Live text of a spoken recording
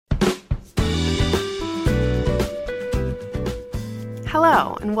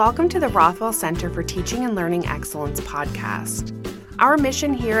Hello, and welcome to the Rothwell Center for Teaching and Learning Excellence podcast. Our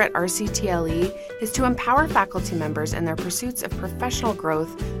mission here at RCTLE is to empower faculty members in their pursuits of professional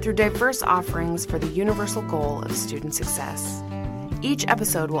growth through diverse offerings for the universal goal of student success. Each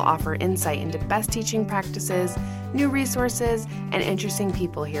episode will offer insight into best teaching practices, new resources, and interesting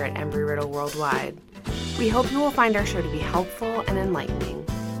people here at Embry-Riddle Worldwide. We hope you will find our show to be helpful and enlightening.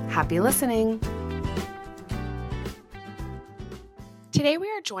 Happy listening! Today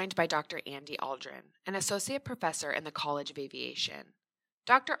we are joined by Dr. Andy Aldrin, an associate professor in the College of Aviation.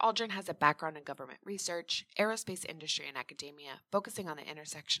 Dr. Aldrin has a background in government research, aerospace industry, and academia, focusing on the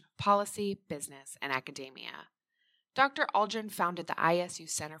intersection of policy, business, and academia. Dr. Aldrin founded the ISU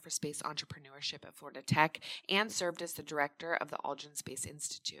Center for Space Entrepreneurship at Florida Tech and served as the director of the Aldrin Space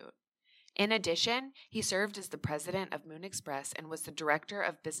Institute. In addition, he served as the president of Moon Express and was the director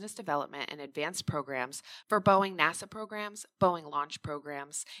of business development and advanced programs for Boeing NASA programs, Boeing Launch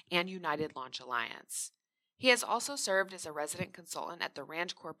Programs, and United Launch Alliance. He has also served as a resident consultant at the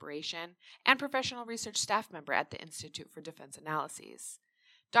RAND Corporation and professional research staff member at the Institute for Defense Analyses.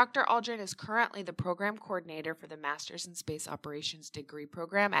 Dr. Aldrin is currently the program coordinator for the Masters in Space Operations degree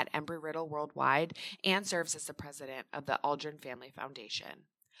program at Embry-Riddle Worldwide and serves as the president of the Aldrin Family Foundation.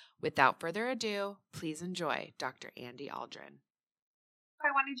 Without further ado, please enjoy Dr. Andy Aldrin. I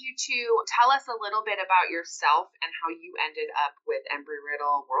wanted you to tell us a little bit about yourself and how you ended up with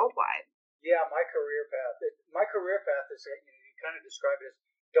Embry-Riddle Worldwide. Yeah, my career path. Is, you kind of describe it as,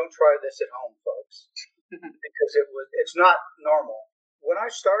 don't try this at home, folks, because it's not normal. When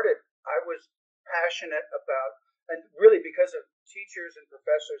I started, I was passionate about, and really because of teachers and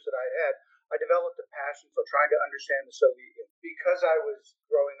professors that I had, I developed a passion for trying to understand the Soviet Union. Because I was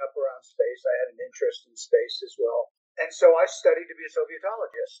growing up around space, I had an interest in space as well. And so I studied to be a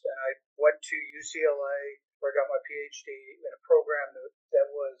Sovietologist, and I went to UCLA, where I got my PhD in a program that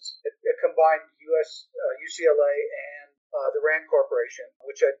was, it combined UCLA and the RAND Corporation,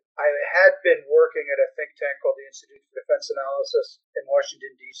 which I had been working at a think tank called the Institute for Defense Analysis in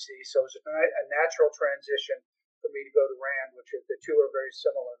Washington, D.C., so it was a natural transition for me to go to RAND, which the two are very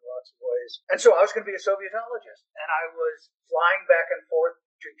similar in lots of ways. And so I was going to be a Sovietologist, and I was flying back and forth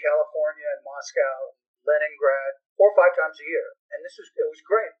to California and Moscow, Leningrad, 4 or 5 times a year. And it was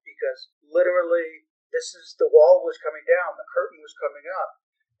great because literally the wall was coming down, the curtain was coming up,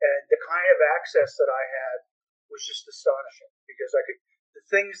 and the kind of access that I had was just astonishing because the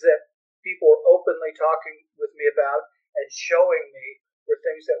things that people were openly talking with me about and showing me were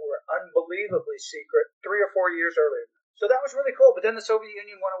things that were unbelievably secret 3 or 4 years earlier. So that was really cool. But then the Soviet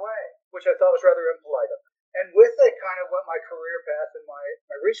Union went away, which I thought was rather impolite of them. And with it kind of went my career path and my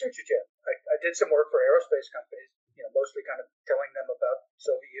research agenda. I did some work for aerospace companies, mostly kind of telling them about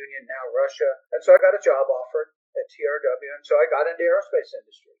Soviet Union, now Russia. And so I got a job offer at TRW, and so I got into aerospace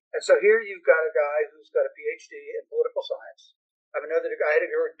industry. And so here you've got a guy who's got a PhD in political science. I had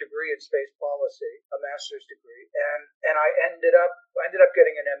a degree in space policy, a master's degree, and I ended up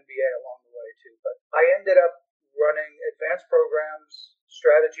getting an MBA along the way too. But I ended up running advanced programs,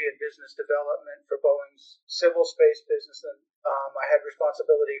 strategy and business development for Boeing's civil space business, and I had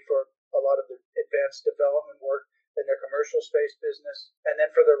responsibility for a lot of the advanced development work in their commercial space business, and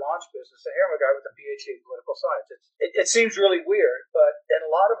then for their launch business. And here I'm a guy with a PhD in political science. It seems really weird, but in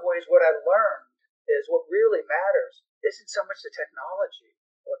a lot of ways, what I learned is what really matters isn't so much the technology.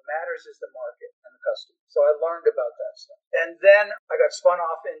 What matters is the market and the customer. So I learned about that stuff. And then I got spun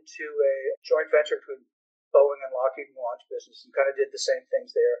off into a joint venture between Boeing and Lockheed in the launch business and kind of did the same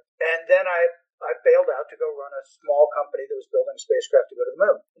things there. And then I bailed out to go run a small company that was building spacecraft to go to the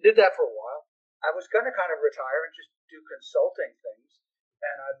moon. I did that for a while. I was going to kind of retire and just do consulting things.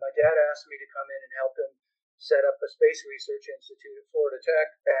 And my dad asked me to come in and help him set up a space research institute at Florida Tech.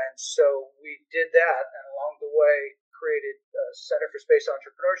 And so we did that, and along the way created a Center for Space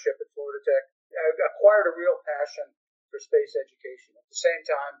Entrepreneurship at Florida Tech. I acquired a real passion for space education. At the same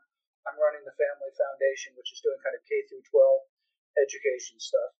time, I'm running the Family Foundation, which is doing kind of K through 12 education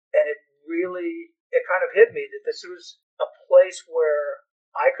stuff. And it kind of hit me that this was a place where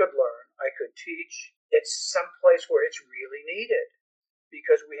I could learn, I could teach. It's some place where it's really needed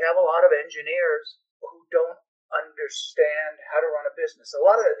because we have a lot of engineers who don't understand how to run a business.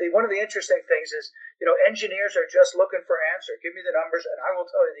 One of the interesting things is, engineers are just looking for answer. Give me the numbers and I will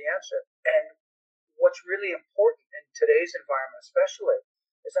tell you the answer. And what's really important in today's environment, especially,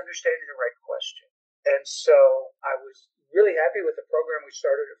 is understanding the right question. And so I was really happy with the program we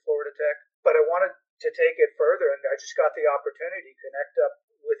started at Florida Tech, but I wanted to take it further, and I just got the opportunity to connect up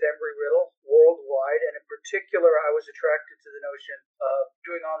with Embry-Riddle Worldwide, and in particular, I was attracted to the notion of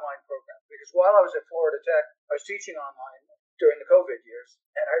doing online programs, because while I was at Florida Tech, I was teaching online during the COVID years,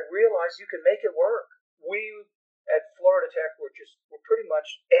 and I realized you can make it work. We at Florida Tech we're pretty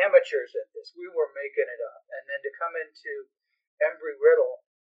much amateurs at this. We were making it up, and then to come into Embry-Riddle,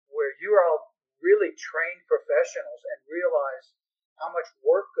 where you're all really trained professionals and realize how much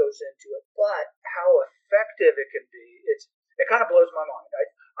work goes into it, but how effective it can be. It kind of blows my mind.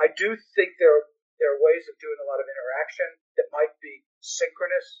 I do think there are ways of doing a lot of interaction that might be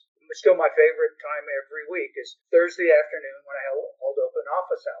synchronous. Still, my favorite time every week is Thursday afternoon when I hold open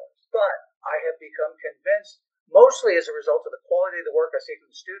office hours. But I have become convinced, mostly as a result of the quality of the work I see from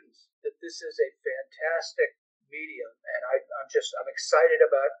the students, that this is a fantastic medium, and I'm excited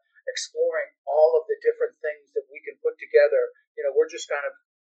about exploring all of the different things that we can put together. We're just kind of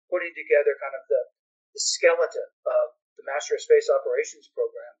putting together kind of the skeleton of the Master of Space Operations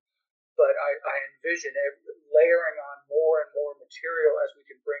program, but I envision layering on more and more material as we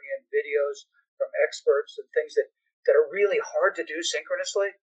can bring in videos from experts and things that are really hard to do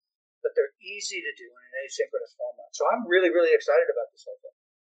synchronously, but they're easy to do in an asynchronous format. So I'm really, really excited about this whole thing.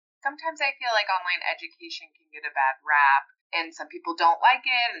 Sometimes I feel like online education can get a bad rap, and some people don't like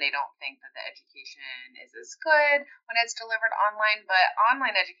it, and they don't think that the education is as good when it's delivered online. But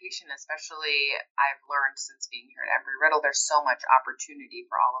online education, especially, I've learned since being here at Embry-Riddle, there's so much opportunity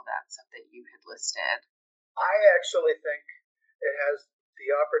for all of that stuff that you had listed. I actually think it has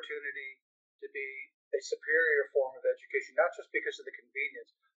the opportunity to be a superior form of education, not just because of the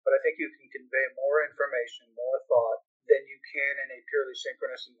convenience, but I think you can convey more information, more thought than you can in a purely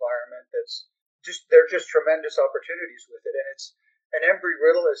synchronous environment. There are just tremendous opportunities with it, and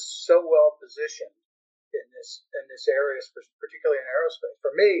Embry-Riddle is so well positioned in this area, particularly in aerospace.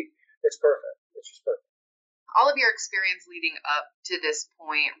 For me, it's perfect. It's just perfect. All of your experience leading up to this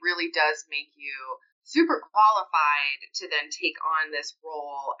point really does make you super qualified to then take on this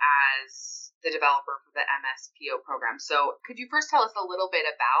role as the developer for the MSPO program. So could you first tell us a little bit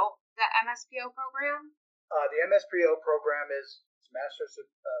about the MSPO program? The MSPO program is Masters of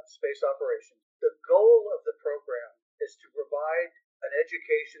Space Operations. The goal of the program is to provide an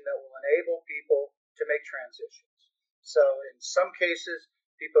education that will enable people to make transitions. So in some cases,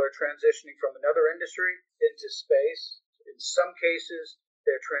 people are transitioning from another industry into space. In some cases,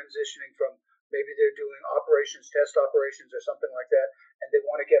 they're transitioning from maybe they're doing test operations or something like that, and they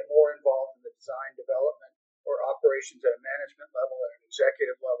want to get more involved in the design, development, or operations at a management level, at an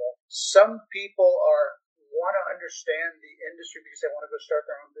executive level. Some people want to understand the industry because they want to go start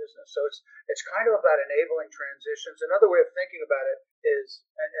their own business. So it's kind of about enabling transitions. Another way of thinking about it is,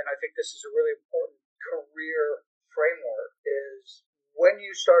 and I think this is a really important career framework, is when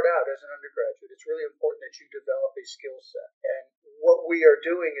you start out as an undergraduate, it's really important that you develop a skill set. And what we are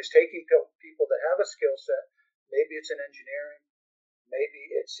doing is taking people that have a skill set, maybe it's in engineering,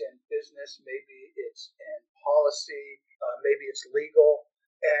 maybe it's in business, maybe it's in policy, maybe it's legal,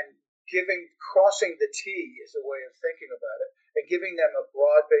 and crossing the T is a way of thinking about it, and giving them a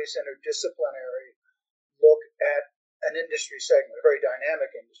broad-based interdisciplinary look at an industry segment, a very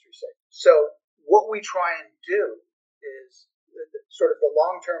dynamic industry segment. So what we try and do is sort of the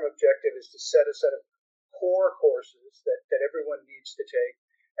long-term objective is to set a set of core courses that everyone needs to take.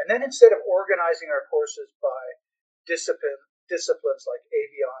 And then instead of organizing our courses by disciplines like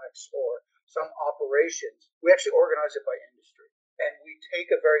avionics or some operations, we actually organize it by industry. And we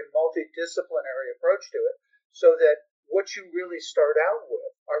take a very multidisciplinary approach to it so that what you really start out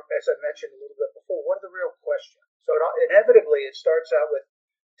with are, as I mentioned a little bit before, what are the real questions? So inevitably it starts out with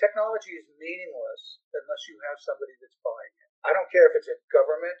technology is meaningless unless you have somebody that's buying it. I don't care if it's a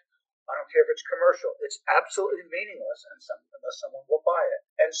government. I don't care if it's commercial. It's absolutely meaningless unless someone will buy it.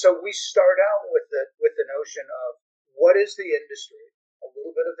 And so we start out with the notion of what is the industry, a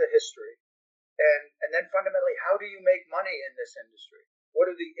little bit of the history, and then fundamentally, how do you make money in this industry? What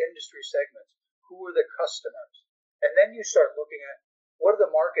are the industry segments? Who are the customers? And then you start looking at what are the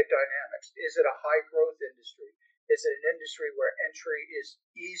market dynamics? Is it a high growth industry? Is it an industry where entry is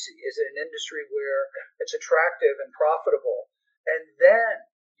easy? Is it an industry where it's attractive and profitable? And then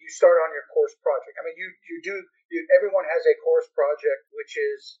you start on your course project. I mean, everyone has a course project, which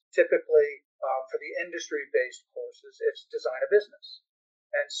is typically for the industry-based courses, it's design a business.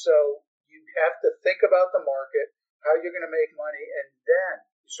 And so you have to think about the market, how you're going to make money, and then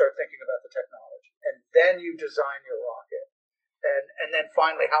you start thinking about the technology. And then you design your rocket. And then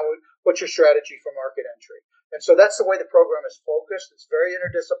finally, what's your strategy for market entry? And so that's the way the program is focused. It's very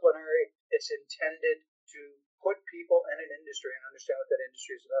interdisciplinary. It's intended to put people in an industry and understand what that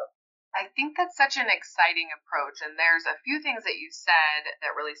industry is about. I think that's such an exciting approach. And there's a few things that you said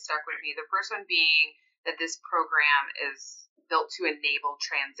that really stuck with me. The first one being that this program is built to enable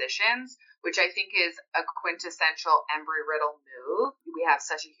transitions, which I think is a quintessential Embry-Riddle move. We have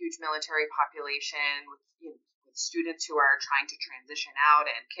such a huge military population with students who are trying to transition out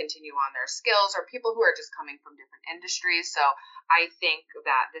and continue on their skills, or people who are just coming from different industries. So I think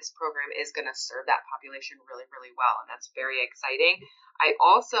that this program is going to serve that population really, really well, and that's very exciting. I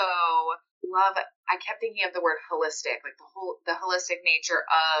also I kept thinking of the word holistic, like the holistic nature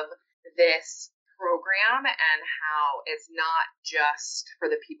of this program, and how it's not just for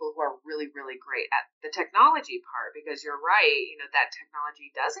the people who are really, really great at the technology part, because you're right, that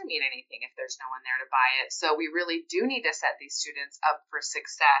technology doesn't mean anything if there's no one there to buy it. So we really do need to set these students up for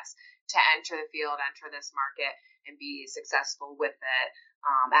success to enter the field, enter this market, and be successful with it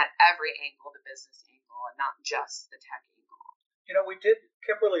at every angle, the business angle, and not just the tech angle. We did,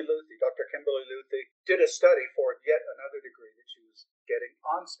 Dr. Kimberly Luthi, did a study for yet another degree that she was getting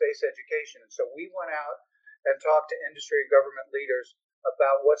on space education. And so we went out and talked to industry and government leaders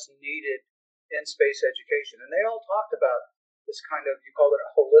about what's needed in space education. And they all talked about this kind of, you call it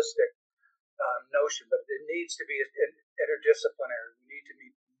a holistic notion, but it needs to be interdisciplinary. We need to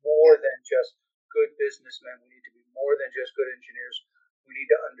be more than just good businessmen. We need to be more than just good engineers. We need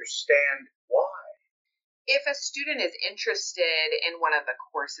to understand why. If a student is interested in one of the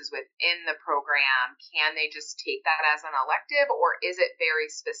courses within the program, can they just take that as an elective, or is it very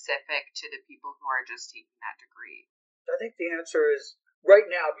specific to the people who are just taking that degree? I think the answer is right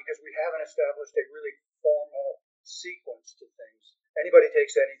now, because we haven't established a really formal sequence to things. Anybody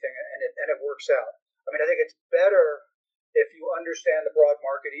takes anything and it works out. I mean, I think it's better if you understand the broad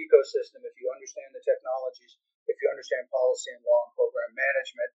market ecosystem, if you understand the technologies, if you understand policy and law and program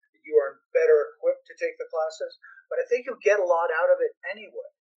management, you are better equipped to take the classes. But I think you'll get a lot out of it anyway.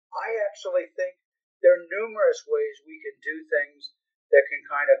 I actually think there are numerous ways we can do things that can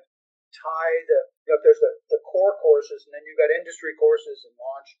kind of tie if there's the core courses, and then you've got industry courses and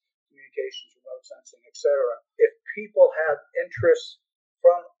launch, communications, remote sensing, etc. If people have interests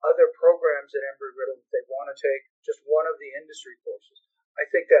from other programs at Embry-Riddle that they want to take just one of the industry courses, I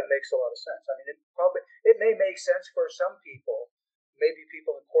think that makes a lot of sense. I mean, it may make sense for some people, maybe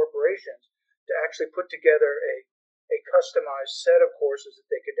people in corporations, to actually put together a customized set of courses that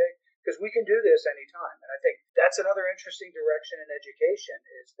they could take, because we can do this anytime. And I think that's another interesting direction in education,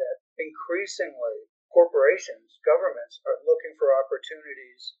 is that increasingly corporations, governments are looking for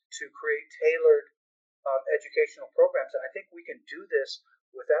opportunities to create tailored educational programs. And I think we can do this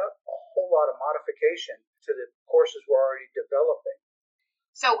without a whole lot of modification to the courses we're already developing.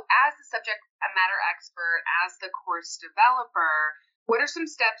 So as a subject matter expert, as the course developer, what are some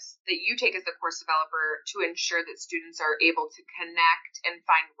steps that you take as the course developer to ensure that students are able to connect and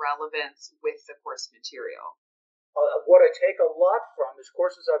find relevance with the course material? What I take a lot from is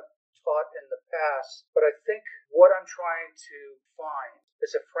courses I've taught in the past, but I think what I'm trying to find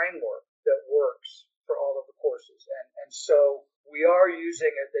is a framework that works for all of the courses. And so we are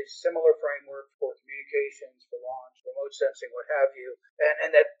using a similar framework for communications, for launch, remote sensing, what have you,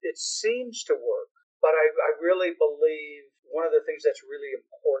 and that it seems to work. But I really believe one of the things that's really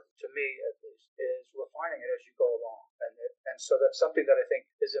important to me, at least, is refining it as you go along. And so that's something that I think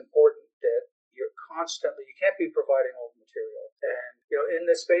is important, that you can't be providing old material. And, in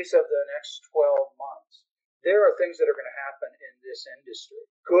the space of the next 12 months, there are things that are going to happen in this industry,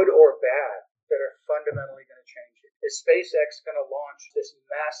 good or bad, that are fundamentally going to change it. Is SpaceX going to launch this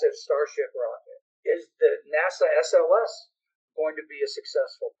massive Starship rocket? Is the NASA SLS going to be a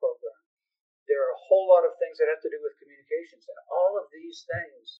successful program? There are a whole lot of things that have to do with communications, and all of these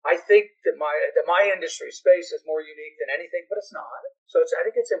things. I think that my industry space is more unique than anything, but it's not. So I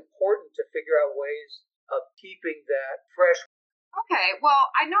think it's important to figure out ways of keeping that fresh. Okay,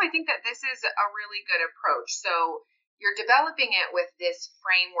 well, I think that this is a really good approach. So you're developing it with this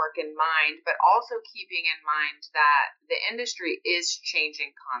framework in mind, but also keeping in mind that the industry is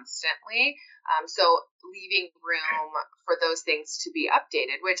changing constantly. So leaving room for those things to be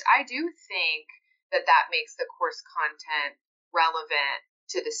updated, which I do think that makes the course content relevant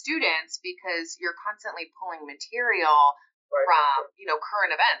to the students, because you're constantly pulling material from,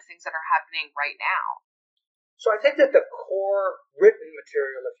 current events, things that are happening right now. So I think that the core written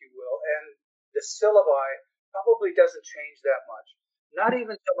material, if you will, and the syllabi probably doesn't change that much. Not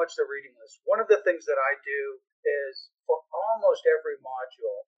even so much the reading list. One of the things that I do is, for almost every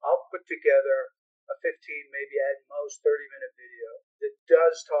module, I'll put together a 15, maybe at most 30-minute video that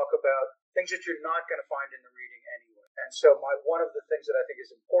does talk about things that you're not going to find in the reading anyway. And so one of the things that I think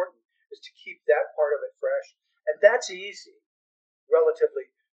is important is to keep that part of it fresh. And that's easy, relatively,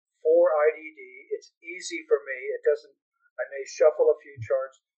 for IDD. It's easy for me. I may shuffle a few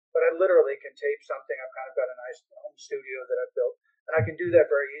charts, but I literally can tape something. I've kind of got a nice home studio that I've built, and I can do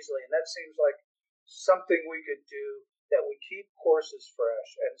that very easily. And that seems like something we could do that would keep courses fresh.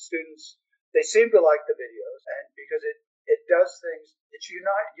 And students, they seem to like the videos, and because it does things that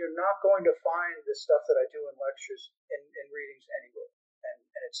you're not going to find the stuff that I do in lectures in readings anywhere,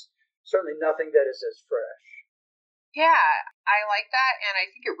 and it's certainly nothing that is as fresh. Yeah, I like that, and I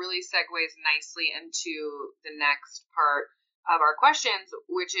think it really segues nicely into the next part of our questions,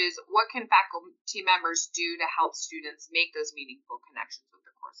 which is what can faculty members do to help students make those meaningful connections with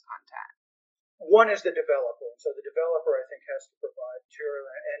the course content? One is the developer. So the developer, I think, has to provide material,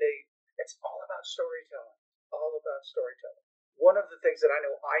 and it's all about storytelling. All about storytelling. One of the things that I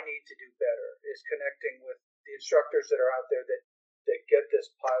know I need to do better is connecting with the instructors that are out there that get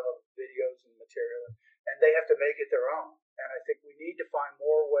this pile of videos and material, and they have to make it their own. And I think we need to find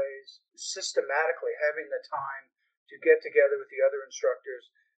more ways, systematically having the time to get together with the other instructors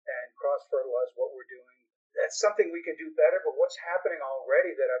and cross-fertilize what we're doing. That's something we can do better, but what's happening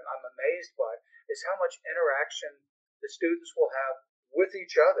already that I'm amazed by is how much interaction the students will have with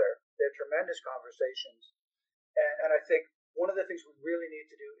each other. They're tremendous conversations. And I think one of the things we really need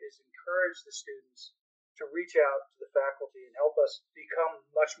to do is encourage the students to reach out to the faculty and help us become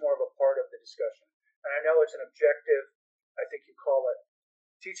much more of a part of the discussion. And I know it's an objective, I think you call it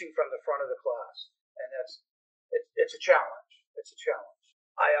teaching from the front of the class. And it's a challenge. It's a challenge.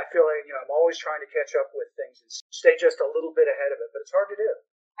 I feel like, I'm always trying to catch up with things and stay just a little bit ahead of it, but it's hard to do.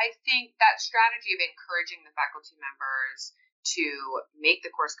 I think that strategy of encouraging the faculty members to make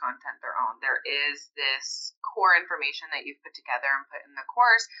the course content their own. There is this core information that you've put together and put in the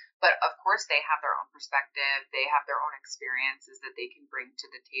course, but of course they have their own perspective. They have their own experiences that they can bring to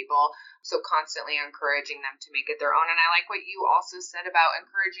the table. So constantly encouraging them to make it their own. And I like what you also said about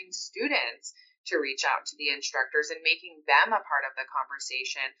encouraging students to reach out to the instructors and making them a part of the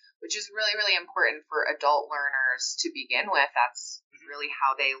conversation, which is really, really important for adult learners to begin with. That's really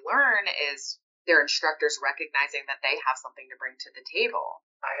how they learn, is their instructors recognizing that they have something to bring to the table.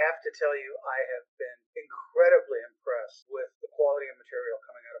 I have to tell you, I have been incredibly impressed with the quality of material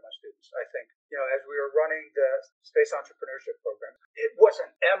coming out of my students. I think, as we were running the Space Entrepreneurship Program, it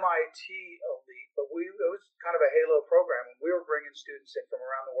wasn't MIT elite, but it was kind of a halo program, and we were bringing students in from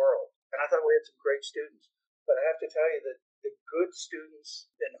around the world. And I thought we had some great students. But I have to tell you that the good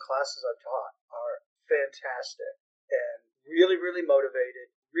students in the classes I've taught are fantastic and really, really motivated,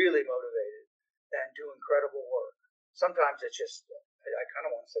 and do incredible work. Sometimes it's just, I kind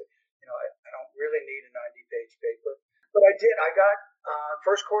of want to say, I don't really need a 90-page paper. But I did. I got,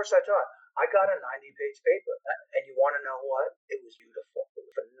 first course I taught, I got a 90-page paper. And you want to know what? It was beautiful. It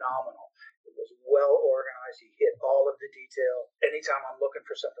was phenomenal. It was well organized. He hit all of the detail. Anytime I'm looking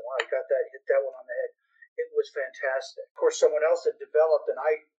for something, wow, he got that, hit that one on the head. It was fantastic. Of course, someone else had developed, and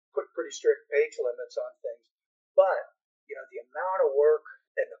I put pretty strict page limits on things. But, the amount of work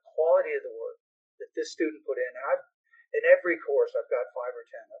and the quality of the work that this student put in, and in every course, I've got 5 or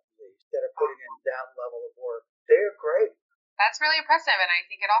 10 of these that are putting in that level of work. They're great. That's really impressive, and I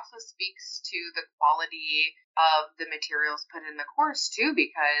think it also speaks to the quality of the materials put in the course, too,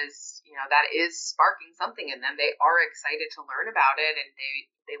 because, that is sparking something in them. They are excited to learn about it, and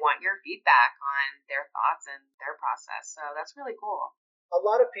they want your feedback on their thoughts and their process, so that's really cool. A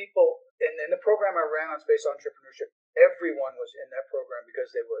lot of people, in the program I ran on space entrepreneurship, everyone was in that program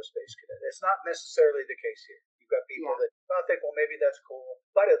because they were a space cadet. It's not necessarily the case here. You've got people that think, well, maybe that's cool.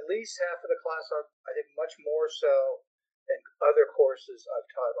 But at least half of the class are, I think, much more so than other courses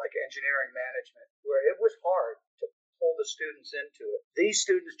I've taught, like engineering management, where it was hard to pull the students into it. These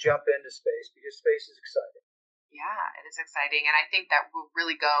students jump into space because space is exciting. Yeah, it is exciting. And I think that will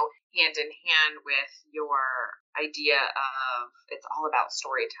really go hand in hand with your idea of it's all about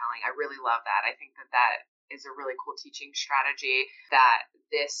storytelling. I really love that. I think that is a really cool teaching strategy that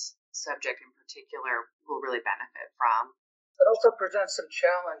this subject in particular will really benefit from. It also presents some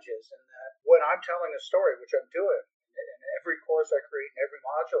challenges in that when I'm telling a story, which I'm doing in every course I create, in every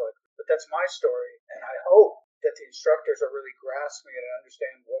module I create, but that's my story. And I hope that the instructors are really grasping it and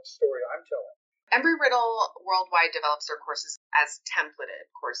understand what story I'm telling. Embry-Riddle Worldwide develops their courses as templated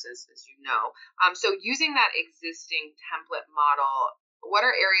courses, as you know. So using that existing template model, what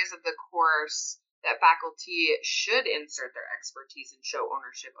are areas of the course that faculty should insert their expertise and show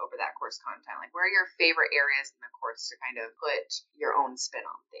ownership over that course content? Like, where are your favorite areas in the course to kind of put your own spin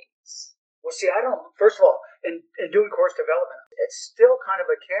on things? Well, see, first of all, in doing course development, it's still kind of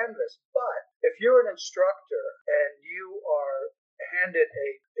a canvas. But if you're an instructor and you are handed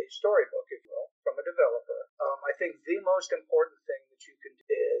a storybook, if you will, from a developer, I think the most important thing that you can do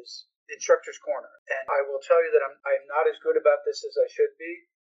is the instructor's corner. And I will tell you that I'm not as good about this as I should be,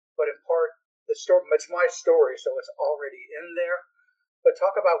 but in part, the story, it's my story, so it's already in there. But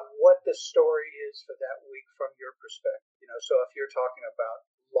talk about what the story is for that week from your perspective. So if you're talking about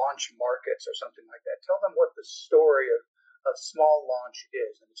launch markets or something like that, tell them what the story of small launch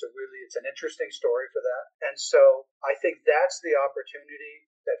is. And it's an interesting story for that. And so I think that's the opportunity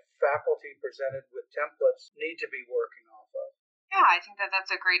that faculty presented with templates need to be working off of. Yeah, I think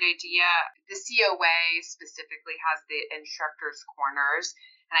that's a great idea. The COA specifically has the instructor's corners,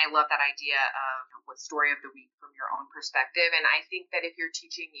 and I love that idea of what story of the week from your own perspective. And I think that if you're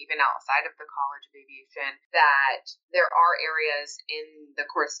teaching even outside of the College of Aviation, that there are areas in the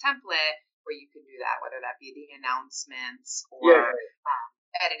course template where you can do that, whether that be the announcements or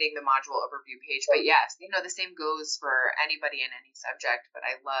editing the module overview page. But yes, the same goes for anybody in any subject. But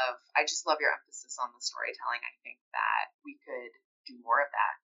I just love your emphasis on the storytelling. I think that we could do more of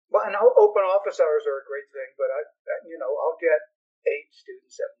that. Well, and open office hours are a great thing, but I'll get 8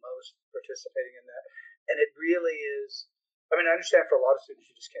 students at most participating in that. And it really is, I understand for a lot of students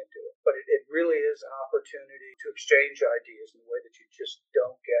you just can't do it, but it really is an opportunity to exchange ideas in a way that you just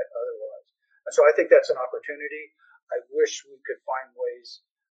don't get otherwise. And so I think that's an opportunity. I wish we could find ways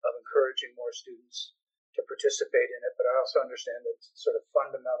of encouraging more students to participate in it, but I also understand that it's sort of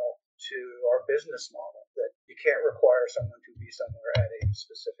fundamental to our business model that you can't require someone to be somewhere at a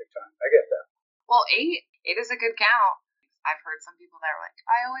specific time. I get that. Well, 8 is a good count. I've heard some people that are like,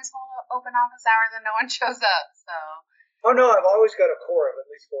 I always hold an open office hours and no one shows up. So. Oh no, I've always got a core of at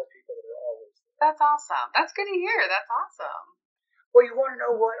least 4 people that are always there. That's awesome. That's good to hear. That's awesome. Well, you want to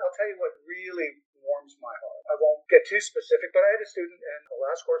know what? I'll tell you what really warms my heart. I won't get too specific, but I had a student in the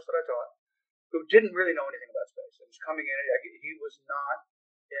last course that I taught who didn't really know anything about space. He was coming in, he was not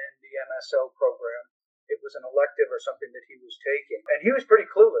in the MSO program. It was an elective or something that he was taking. And he was pretty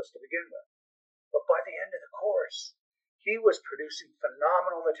clueless to begin with. But by the end of the course, he was producing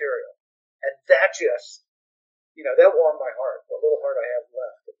phenomenal material. And that just, that warmed my heart, the little heart I have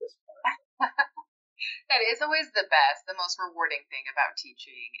left at this point. That is always the best, the most rewarding thing about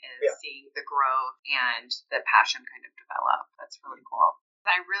teaching is seeing the growth and the passion kind of develop. That's really cool.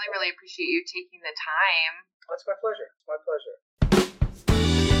 I really, really appreciate you taking the time. That's my pleasure. It's my pleasure.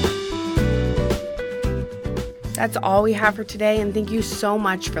 That's all we have for today, and thank you so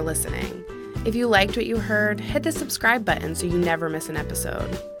much for listening. If you liked what you heard, hit the subscribe button so you never miss an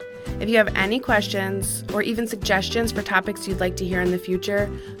episode. If you have any questions or even suggestions for topics you'd like to hear in the future,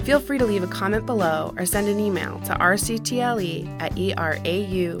 feel free to leave a comment below or send an email to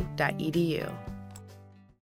rctle@erau.edu.